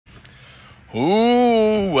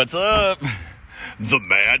Ooh, what's up? The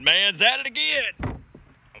madman's at it again. I'm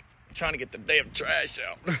trying to get the damn trash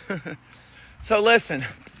out. So listen,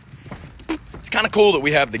 it's kind of cool that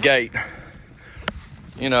we have the gate.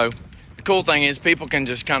 You know, the cool thing is people can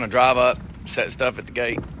just kind of drive up, set stuff at the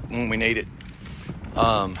gate when we need it.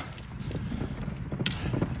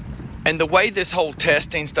 And the way this whole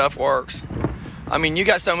testing stuff works, I mean, you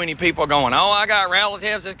got so many people going, oh, I got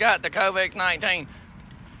relatives that's got the COVID-19.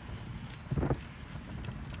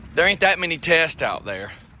 There ain't that many tests out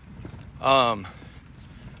there.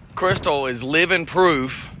 Crystal is living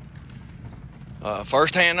proof,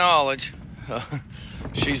 firsthand knowledge.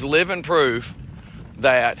 She's living proof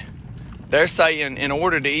that they're saying in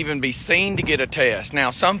order to even be seen to get a test. Now,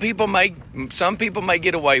 some people may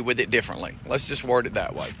get away with it differently. Let's just word it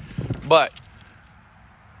that way. But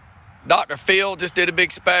Dr. Phil just did a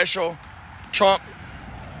big special. Trump,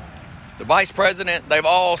 the vice president, they've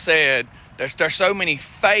all said there's so many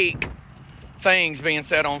fake things being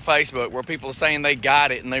said on Facebook where people are saying they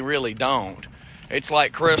got it and they really don't. It's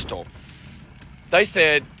like Crystal. They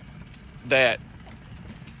said that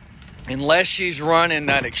unless she's running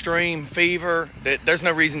that extreme fever, that there's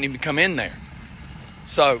no reason to even come in there.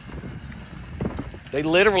 So they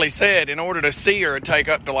literally said in order to see her, it'd take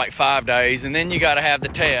up to like 5 days, and then you got to have the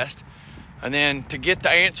test, and then to get the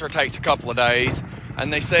answer takes a couple of days.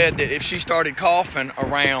 And they said that if she started coughing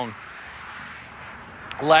around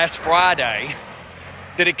last Friday,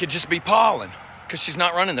 that it could just be pollen because she's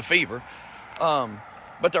not running the fever.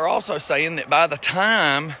 But they're also saying that by the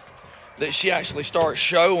time that she actually starts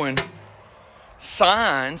showing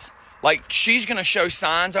signs, like she's going to show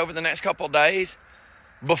signs over the next couple of days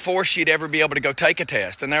before she'd ever be able to go take a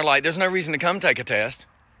test. And they're like, there's no reason to come take a test.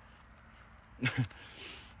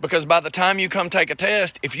 Because by the time you come take a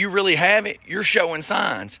test, if you really have it, you're showing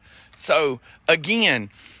signs. So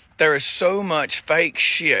again, there is so much fake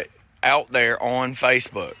shit out there on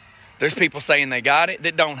Facebook. There's people saying they got it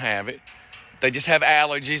that don't have it. They just have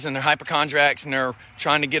allergies and they're hypochondriacs and they're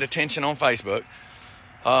trying to get attention on Facebook.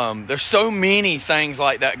 There's so many things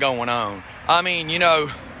like that going on. I mean, you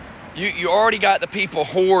know, you already got the people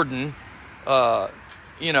hoarding,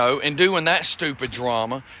 you know, and doing that stupid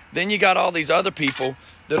drama. Then you got all these other people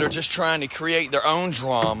that are just trying to create their own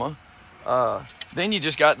drama. Then you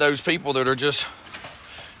just got those people that are just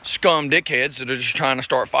scum dickheads that are just trying to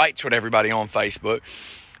start fights with everybody on Facebook.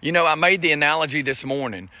 You know, I made the analogy this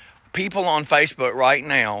morning. People on Facebook right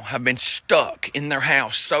now have been stuck in their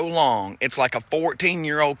house so long, it's like a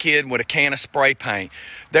 14-year-old kid with a can of spray paint.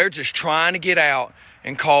 They're just trying to get out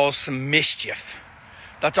and cause some mischief.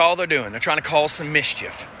 That's all they're doing. They're trying to cause some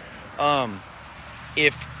mischief.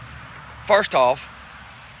 First off,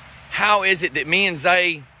 how is it that me and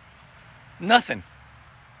Zay, nothing?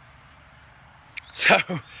 So,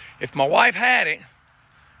 if my wife had it,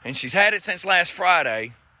 and she's had it since last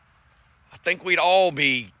Friday, I think we'd all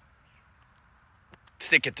be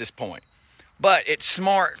sick at this point. But it's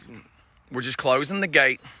smart. We're just closing the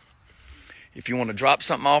gate. If you want to drop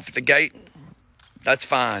something off at the gate, that's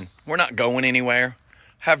fine. We're not going anywhere.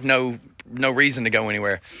 Have no reason to go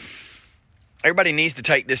anywhere. Everybody needs to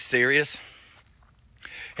take this serious.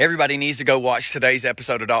 Everybody needs to go watch today's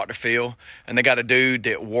episode of Dr. Phil. And they got a dude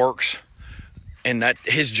that works, and that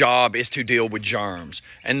his job is to deal with germs.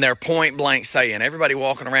 And they're point blank saying everybody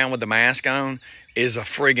walking around with the mask on is a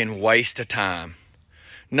friggin' waste of time.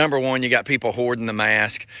 Number one, you got people hoarding the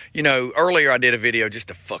mask. You know, earlier I did a video just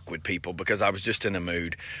to fuck with people because I was just in the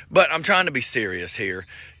mood. But I'm trying to be serious here.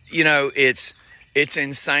 You know, it's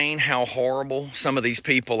insane how horrible some of these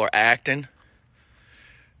people are acting.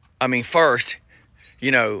 I mean, first, you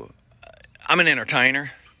know, I'm an entertainer.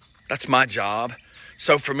 That's my job.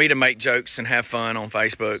 So for me to make jokes and have fun on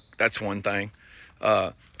Facebook, that's one thing.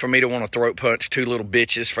 For me to want to throat punch two little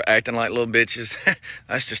bitches for acting like little bitches,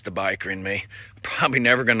 that's just the biker in me. Probably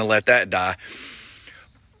never going to let that die.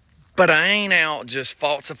 But I ain't out just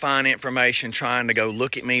falsifying information, trying to go,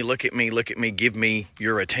 look at me, look at me, look at me, give me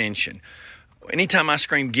your attention. Anytime I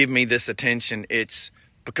scream, give me this attention, it's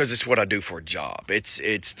because it's what I do for a job. It's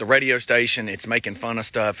the radio station. It's making fun of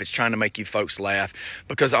stuff. It's trying to make you folks laugh.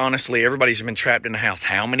 Because honestly, everybody's been trapped in the house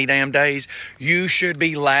how many damn days? You should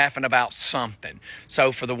be laughing about something.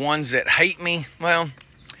 So for the ones that hate me, well,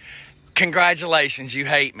 congratulations, you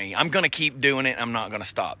hate me. I'm going to keep doing it. I'm not going to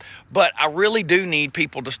stop. But I really do need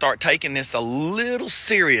people to start taking this a little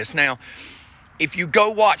serious. Now, if you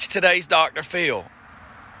go watch today's Dr. Phil,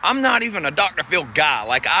 I'm not even a Dr. Phil guy.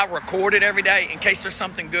 Like, I record it every day in case there's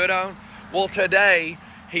something good on. Well, today,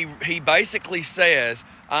 he basically says,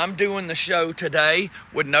 I'm doing the show today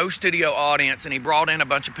with no studio audience, and he brought in a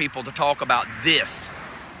bunch of people to talk about this.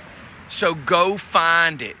 So go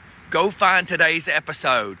find it. Go find today's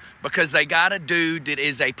episode, because they got a dude that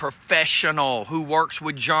is a professional who works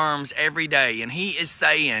with germs every day. And he is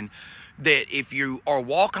saying that if you are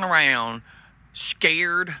walking around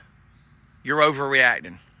scared, you're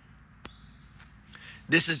overreacting.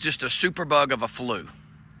 This is just a superbug of a flu.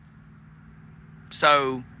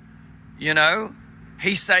 So, you know,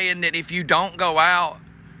 he's saying that if you don't go out,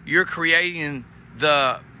 you're creating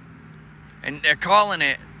and they're calling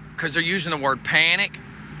it, because they're using the word panic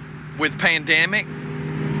with pandemic.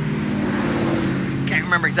 Can't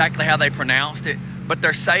remember exactly how they pronounced it, but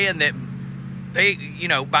they're saying that they, you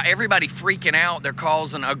know, by everybody freaking out, they're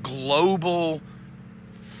causing a global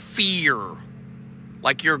fear.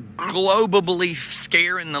 Like you're globally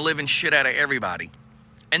scaring the living shit out of everybody.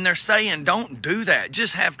 And they're saying, don't do that.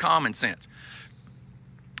 Just have common sense.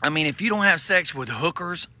 I mean, if you don't have sex with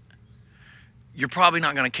hookers, you're probably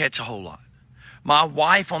not going to catch a whole lot. My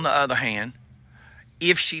wife, on the other hand,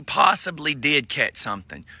 if she possibly did catch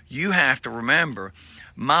something, you have to remember,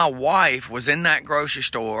 my wife was in that grocery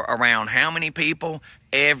store around how many people?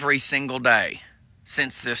 Every single day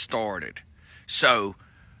since this started. So,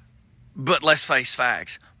 but let's face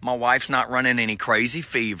facts. My wife's not running any crazy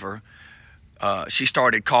fever. She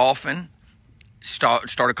started coughing.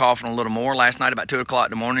 Started coughing a little more last night about 2 o'clock in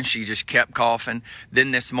the morning. She just kept coughing. Then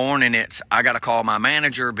this morning, I got to call my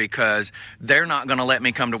manager, because they're not going to let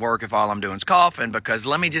me come to work if all I'm doing is coughing. Because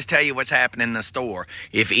let me just tell you what's happening in the store.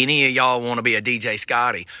 If any of y'all want to be a DJ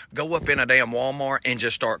Scottie, go up in a damn Walmart and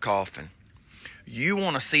just start coughing. You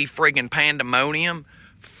want to see friggin' pandemonium?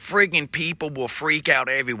 Friggin' people will freak out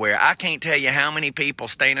everywhere. I can't tell you how many people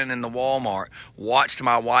standing in the Walmart watched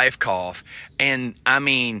my wife cough. And I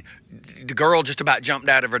mean, the girl just about jumped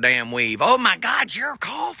out of her damn weave. Oh my God, you're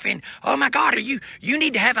coughing. Oh my God, you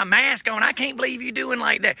need to have a mask on. I can't believe you doing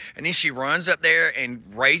like that. And then she runs up there and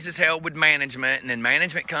raises hell with management. And then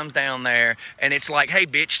management comes down there and it's like, hey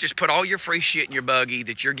bitch, just put all your free shit in your buggy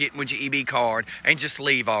that you're getting with your EB card and just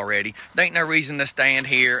leave already. There ain't no reason to stand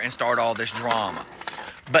here and start all this drama.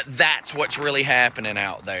 But that's what's really happening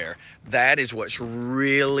out there. That is what's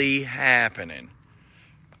really happening.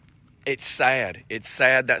 It's sad. It's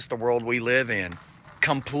sad that's the world we live in.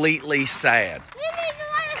 Completely sad.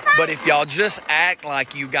 But if y'all just act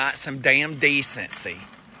like you got some damn decency,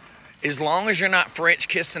 as long as you're not French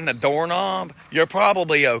kissing the doorknob, you're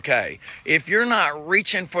probably okay. If you're not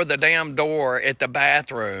reaching for the damn door at the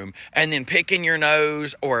bathroom and then picking your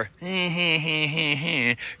nose or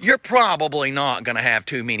you're probably not going to have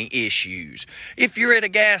too many issues. If you're at a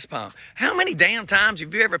gas pump, how many damn times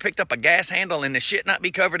have you ever picked up a gas handle and the shit not be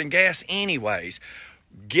covered in gas anyways?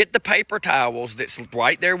 Get the paper towels that's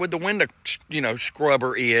right there with the window,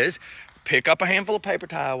 scrubber is. Pick up a handful of paper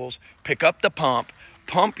towels, pick up the pump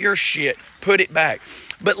your shit, put it back.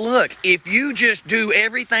 But look, if you just do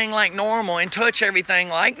everything like normal and touch everything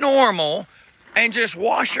like normal and just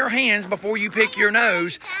wash your hands before you pick your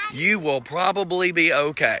nose, you will probably be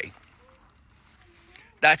okay.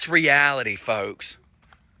 That's reality, folks.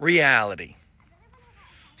 Reality.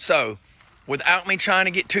 So, without me trying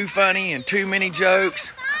to get too funny and too many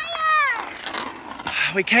jokes,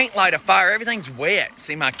 we can't light a fire. Everything's wet.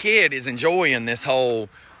 See, my kid is enjoying this whole...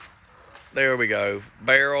 There we go.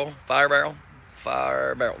 Fire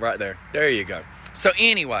barrel, right there. There you go. So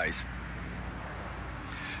anyways,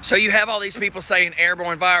 so you have all these people saying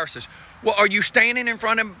airborne viruses. Well, are you standing in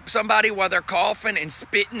front of somebody while they're coughing and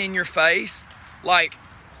spitting in your face? Like,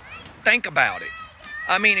 think about it.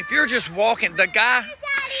 I mean, if you're just walking, the guy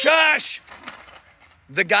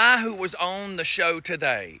who was on the show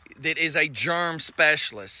today that is a germ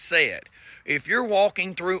specialist said, if you're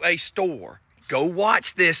walking through a store, go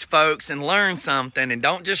watch this, folks, and learn something, and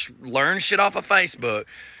don't just learn shit off of Facebook.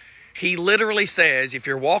 He literally says if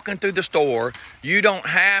you're walking through the store, you don't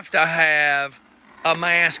have to have a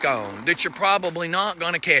mask on, that you're probably not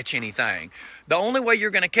going to catch anything. The only way you're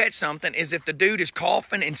going to catch something is if the dude is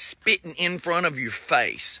coughing and spitting in front of your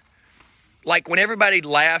face. Like when everybody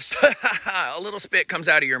laughs, a little spit comes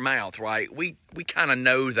out of your mouth, right? We kind of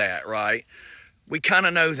know that, right? We kind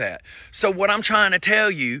of know that. So what I'm trying to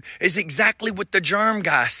tell you is exactly what the germ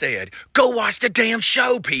guy said. Go watch the damn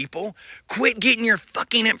show, people. Quit getting your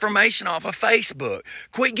fucking information off of Facebook.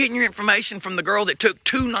 Quit getting your information from the girl that took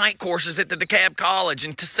 2 night courses at the DeKalb College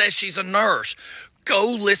and says she's a nurse.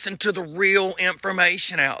 Go listen to the real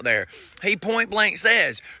information out there. He point blank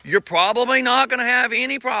says, you're probably not going to have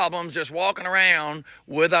any problems just walking around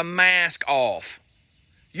with a mask off.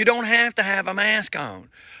 You don't have to have a mask on.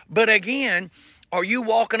 But again, are you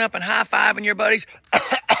walking up and high-fiving your buddies?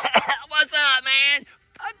 What's up, man?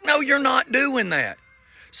 Fuck no, you're not doing that.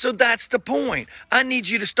 So that's the point. I need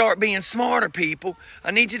you to start being smarter, people.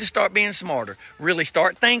 I need you to start being smarter. Really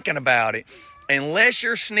start thinking about it. Unless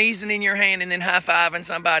you're sneezing in your hand and then high-fiving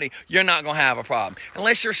somebody, you're not going to have a problem.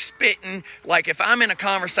 Unless you're spitting, like if I'm in a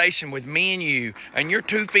conversation with me and you, and you're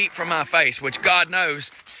 2 feet from my face, which God knows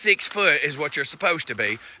 6 foot is what you're supposed to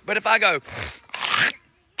be. But if I go,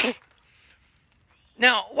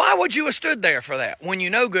 now, why would you have stood there for that? When you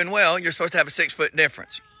know good and well, you're supposed to have a 6 foot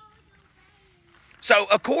difference. So,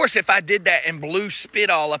 of course, if I did that and blew spit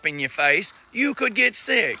all up in your face, you could get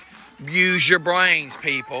sick. Use your brains,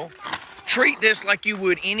 people. Treat this like you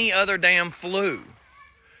would any other damn flu.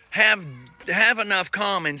 Have enough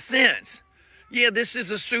common sense. Yeah, this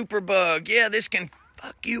is a super bug. Yeah, this can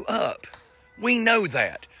fuck you up. We know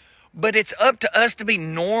that. But it's up to us to be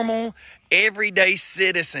normal, everyday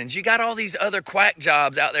citizens. You got all these other quack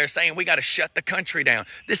jobs out there saying we got to shut the country down.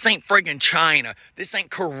 This ain't friggin' China. This ain't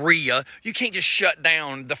Korea. You can't just shut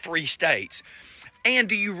down the free states. And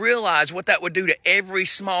do you realize what that would do to every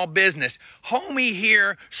small business? Homie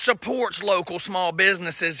here supports local small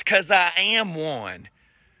businesses because I am one.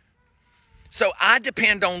 So I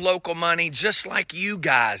depend on local money just like you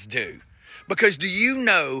guys do. Because do you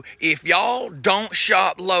know, if y'all don't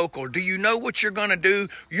shop local, do you know what you're going to do?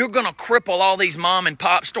 You're going to cripple all these mom and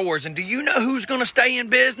pop stores. And do you know who's going to stay in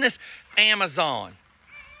business? Amazon.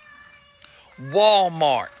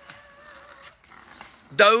 Walmart.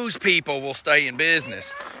 Those people will stay in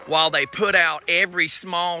business while they put out every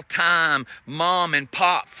small-time mom and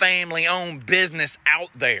pop family-owned business out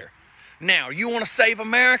there. Now, you want to save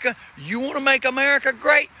America? You want to make America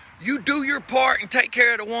great? You do your part and take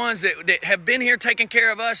care of the ones that have been here taking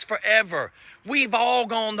care of us forever. We've all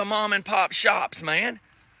gone to mom and pop shops, man.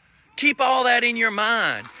 Keep all that in your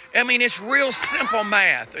mind. I mean, it's real simple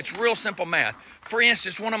math. It's real simple math. For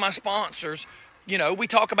instance, one of my sponsors, you know, we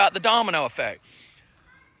talk about the domino effect.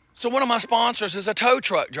 So one of my sponsors is a tow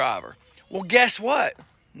truck driver. Well, guess what?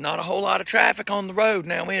 Not a whole lot of traffic on the road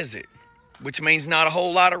now, is it? Which means not a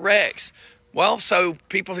whole lot of wrecks. Well, so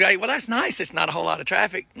people say, well, that's nice. It's not a whole lot of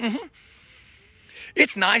traffic.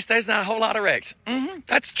 It's nice there's not a whole lot of wrecks.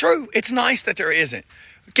 That's true. It's nice that there isn't.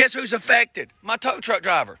 Guess who's affected? My tow truck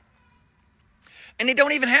driver. And it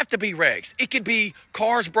don't even have to be wrecks. It could be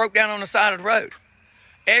cars broke down on the side of the road.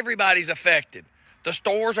 Everybody's affected. The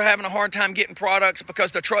stores are having a hard time getting products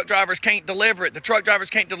because the truck drivers can't deliver it. The truck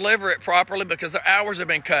drivers can't deliver it properly because their hours have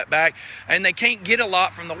been cut back. And they can't get a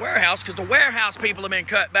lot from the warehouse because the warehouse people have been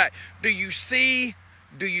cut back. Do you see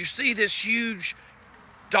this huge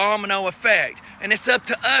domino effect? And it's up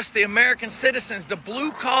to us, the American citizens, the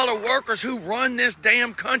blue-collar workers who run this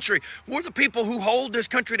damn country. We're the people who hold this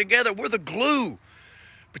country together. We're the glue.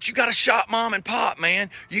 But you got to shop mom and pop, man.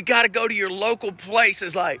 You got to go to your local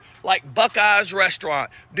places like Buckeye's Restaurant.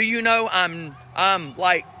 Do you know I'm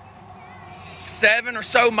like 7 or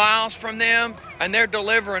so miles from them, and they're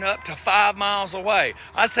delivering up to 5 miles away.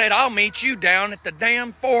 I said, I'll meet you down at the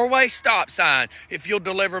damn 4-way stop sign if you'll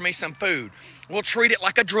deliver me some food. We'll treat it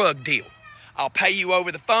like a drug deal. I'll pay you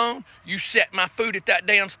over the phone. You set my food at that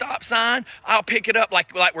damn stop sign. I'll pick it up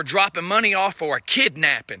like we're dropping money off for a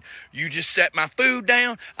kidnapping. You just set my food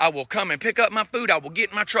down. I will come and pick up my food. I will get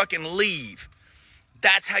in my truck and leave.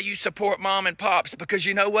 That's how you support mom and pops, because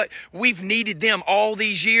you know what? We've needed them all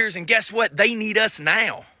these years, and guess what? They need us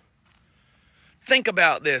now. Think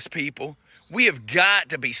about this, people. We have got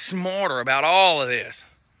to be smarter about all of this.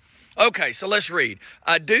 Okay, so let's read.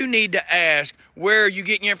 I do need to ask, where are you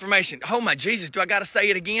getting your information? Oh my Jesus, do I got to say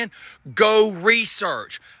it again? Go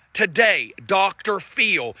research. Today, Dr.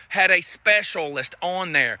 Phil had a specialist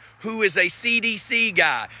on there who is a CDC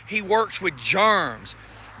guy. He works with germs.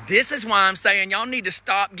 This is why I'm saying y'all need to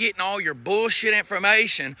stop getting all your bullshit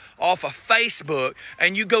information off of Facebook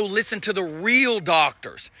and you go listen to the real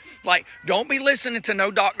doctors. Like, don't be listening to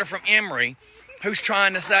no doctor from Emory who's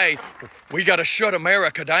trying to say, we got to shut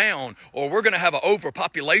America down, or we're going to have an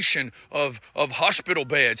overpopulation of hospital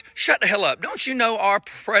beds. Shut the hell up. Don't you know our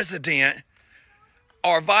president,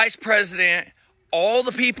 our vice president, all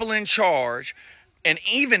the people in charge, and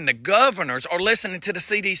even the governors are listening to the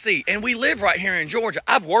CDC. And we live right here in Georgia.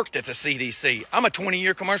 I've worked at the CDC. I'm a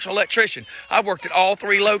 20-year commercial electrician. I've worked at all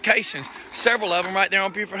 3 locations, several of them right there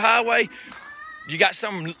on Buford Highway. You got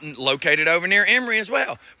some located over near Emory as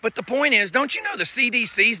well. But the point is, don't you know the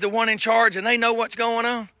CDC's the one in charge and they know what's going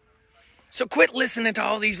on? So quit listening to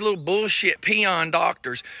all these little bullshit peon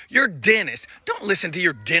doctors. Your dentist, don't listen to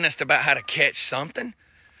your dentist about how to catch something.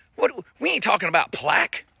 We ain't talking about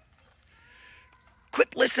plaque.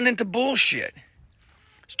 Quit listening to bullshit.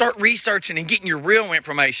 Start researching and getting your real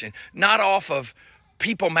information, not off of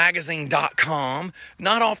peoplemagazine.com,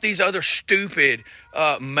 not off these other stupid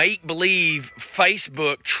make-believe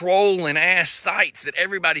Facebook trolling ass sites that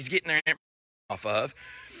everybody's getting their information off of.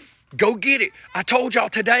 Go get it. I told y'all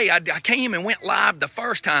today, I came and went live the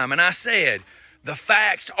first time, and I said, the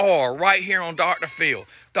facts are right here on Dr. Phil.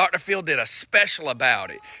 Dr. Phil did a special about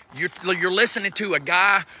it. You're listening to a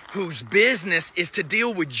guy whose business is to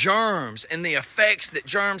deal with germs and the effects that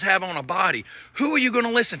germs have on a body. Who are you going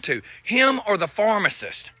to listen to? Him or the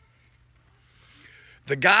pharmacist?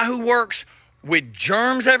 The guy who works with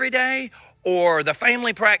germs every day, or the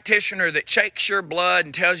family practitioner that checks your blood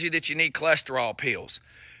and tells you that you need cholesterol pills?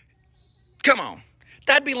 Come on.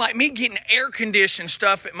 That'd be like me getting air-conditioned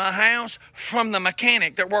stuff at my house from the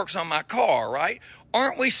mechanic that works on my car, right?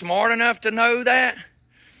 Aren't we smart enough to know that?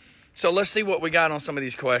 So let's see what we got on some of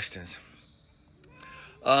these questions.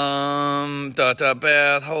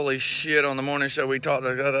 Beth, holy shit, on the morning show we talked,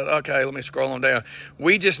 okay, let me scroll them down.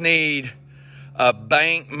 We just need a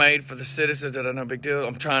bank made for the citizens. No big deal.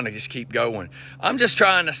 I'm trying to just keep going. I'm just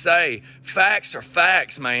trying to say, facts are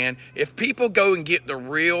facts, man. If people go and get the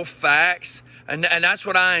real facts, and that's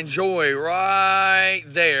what I enjoy right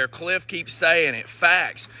there. Cliff keeps saying it.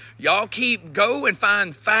 Facts. Y'all go and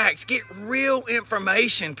find facts. Get real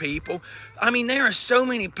information, people. I mean, there are so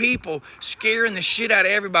many people scaring the shit out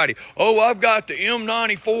of everybody. Oh, I've got the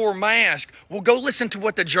M94 mask. Well, go listen to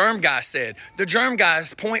what the germ guy said. The germ guy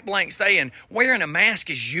is point blank saying wearing a mask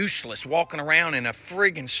is useless walking around in a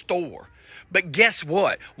friggin' store. But guess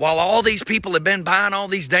what? While all these people have been buying all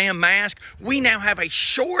these damn masks, we now have a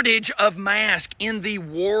shortage of masks in the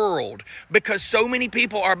world because so many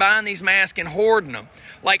people are buying these masks and hoarding them.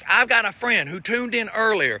 Like, I've got a friend who tuned in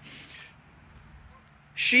earlier.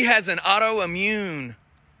 She has an autoimmune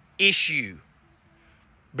issue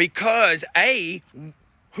because,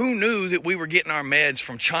 who knew that we were getting our meds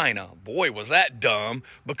from China? Boy, was that dumb,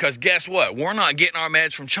 because guess what? We're not getting our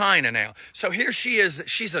meds from China now. So here she is.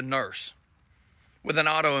 She's a nurse with an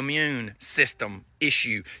autoimmune system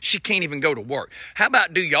issue. She can't even go to work. How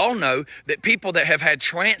about, do y'all know that people that have had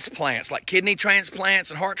transplants, like kidney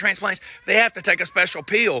transplants and heart transplants, they have to take a special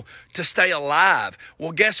pill to stay alive?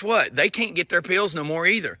 Well, guess what? They can't get their pills no more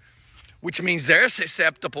either, which means they're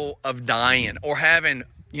susceptible of dying or having,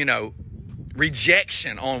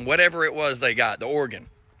 rejection on whatever it was they got, the organ.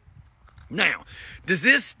 Now, does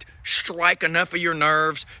this strike enough of your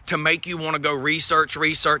nerves to make you want to go research?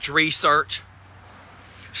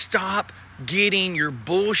 Stop getting your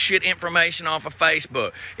bullshit information off of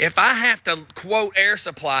Facebook. If I have to quote Air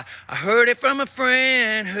Supply, I heard it from a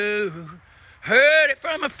friend who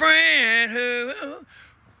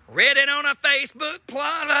read it on a Facebook,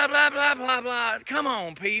 blah, blah, blah, blah, blah, blah. Come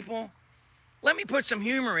on, people. Let me put some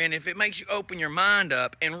humor in if it makes you open your mind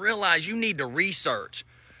up and realize you need to research.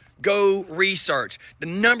 Go research. The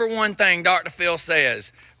number one thing Dr. Phil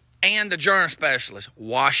says, and the germ specialist,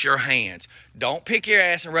 wash your hands. Don't pick your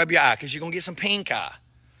ass and rub your eye, because you're going to get some pink eye.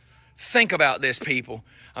 Think about this, people.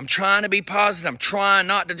 I'm trying to be positive. I'm trying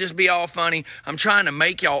not to just be all funny. I'm trying to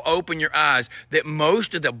make y'all open your eyes that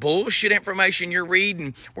most of the bullshit information you're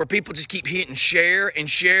reading, where people just keep hitting share and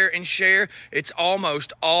share and share, it's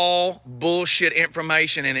almost all bullshit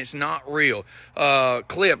information, and it's not real.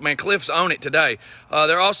 Cliff's on it today.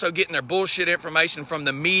 They're also getting their bullshit information from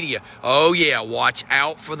the media. Oh yeah, watch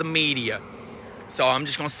out for the media. So I'm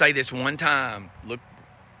just going to say this one time. Look,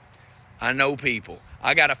 I know people.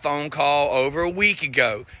 I got a phone call over a week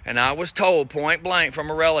ago, and I was told point blank from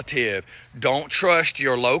a relative, don't trust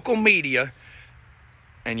your local media,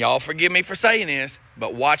 and y'all forgive me for saying this,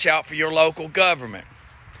 but watch out for your local government.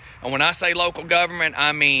 And when I say local government,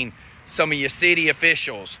 I mean some of your city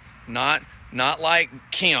officials, not like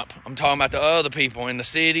Kemp. I'm talking about the other people in the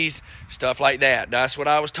cities, stuff like that. That's what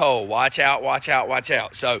I was told. Watch out, watch out, watch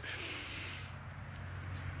out. So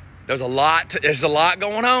there's a lot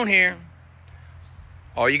going on here.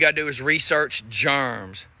 All you got to do is research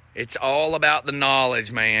germs. It's all about the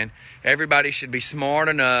knowledge, man. Everybody should be smart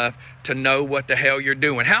enough to know what the hell you're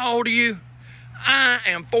doing. How old are you? I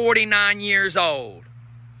am 49 years old.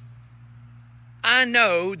 I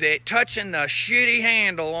know that touching the shitty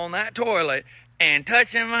handle on that toilet and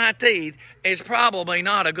touching my teeth is probably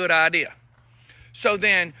not a good idea. So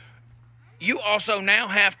then, you also now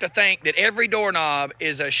have to think that every doorknob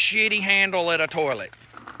is a shitty handle at a toilet.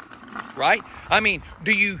 Right? I mean,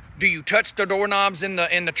 do you touch the doorknobs in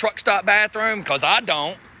the truck stop bathroom? Because I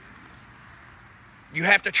don't. You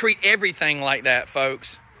have to treat everything like that,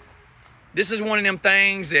 folks. This is one of them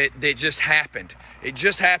things that just happened. It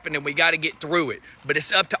just happened, and we got to get through it. But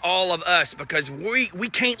it's up to all of us, because we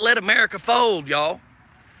can't let America fold, y'all.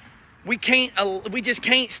 We just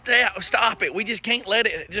can't stop it. We just can't let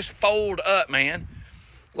it just fold up, man.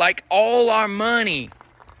 Like all our money,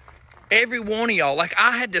 every one of y'all, like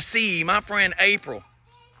I had to see my friend April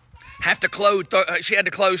have to close, she had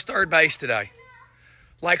to close third base today.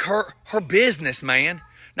 Like her business, man.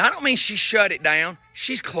 Now, I don't mean she shut it down.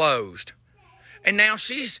 She's closed. And now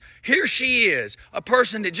here she is, a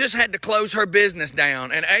person that just had to close her business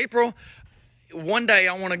down. And April, one day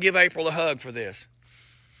I want to give April a hug for this.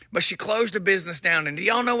 But she closed her business down. And do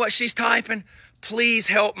y'all know what she's typing? Please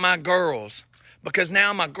help my girls. Because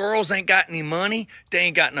now my girls ain't got any money. They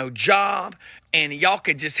ain't got no job. And y'all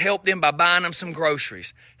could just help them by buying them some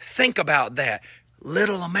groceries. Think about that.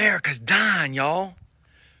 Little America's dying, y'all.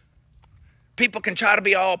 People can try to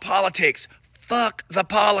be all politics. Fuck the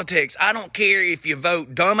politics. I don't care if you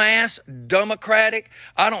vote dumbass, Democratic.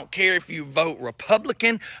 I don't care if you vote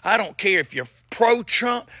Republican. I don't care if you're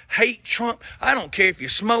pro-Trump, hate Trump. I don't care if you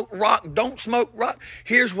smoke rock, don't smoke rock.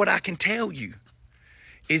 Here's what I can tell you,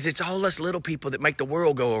 is it's all us little people that make the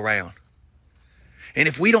world go around. And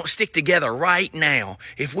if we don't stick together right now,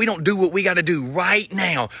 if we don't do what we got to do right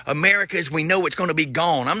now, America, as we know, it's going to be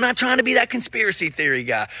gone. I'm not trying to be that conspiracy theory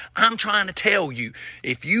guy. I'm trying to tell you,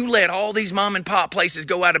 if you let all these mom and pop places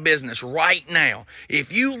go out of business right now,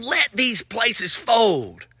 if you let these places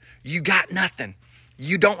fold, you got nothing.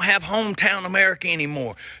 You don't have hometown America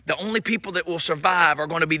anymore. The only people that will survive are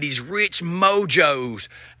going to be these rich mojos,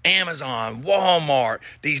 Amazon, Walmart,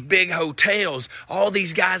 these big hotels, all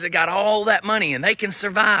these guys that got all that money and they can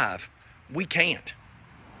survive. We can't.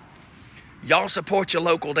 Y'all support your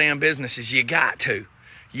local damn businesses. You got to.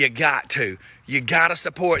 You got to. You got to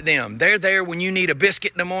support them. They're there when you need a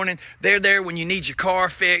biscuit in the morning. They're there when you need your car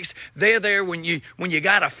fixed. They're there when you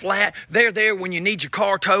got a flat. They're there when you need your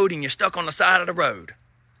car towed and you're stuck on the side of the road.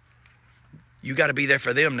 You got to be there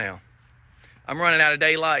for them now. I'm running out of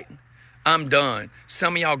daylight. I'm done.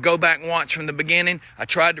 Some of y'all go back and watch from the beginning. I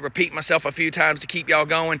tried to repeat myself a few times to keep y'all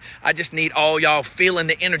going. I just need all y'all feeling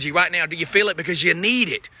the energy right now. Do you feel it? Because you need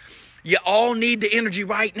it. You all need the energy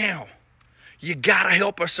right now. You got to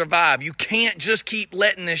help us survive. You can't just keep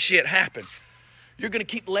letting this shit happen. You're going to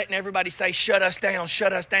keep letting everybody say, shut us down,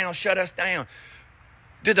 shut us down, shut us down.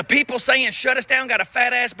 Did the people saying shut us down got a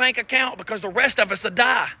fat ass bank account? Because the rest of us will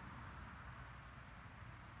die.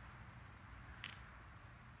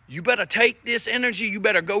 You better take this energy. You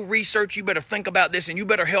better go research. You better think about this and you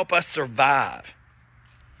better help us survive.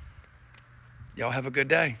 Y'all have a good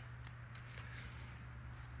day.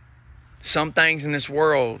 Some things in this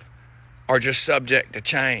world are just subject to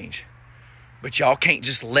change. But y'all can't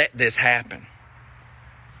just let this happen.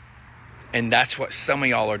 And that's what some of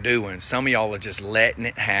y'all are doing. Some of y'all are just letting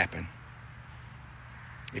it happen.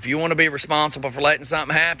 If you want to be responsible for letting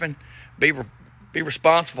something happen, be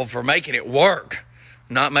responsible for making it work,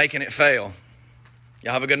 not making it fail.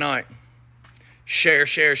 Y'all have a good night. Share,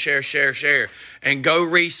 share, share, share, share. And go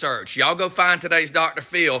research. Y'all go find today's Dr.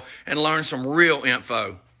 Phil and learn some real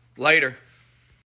info. Later.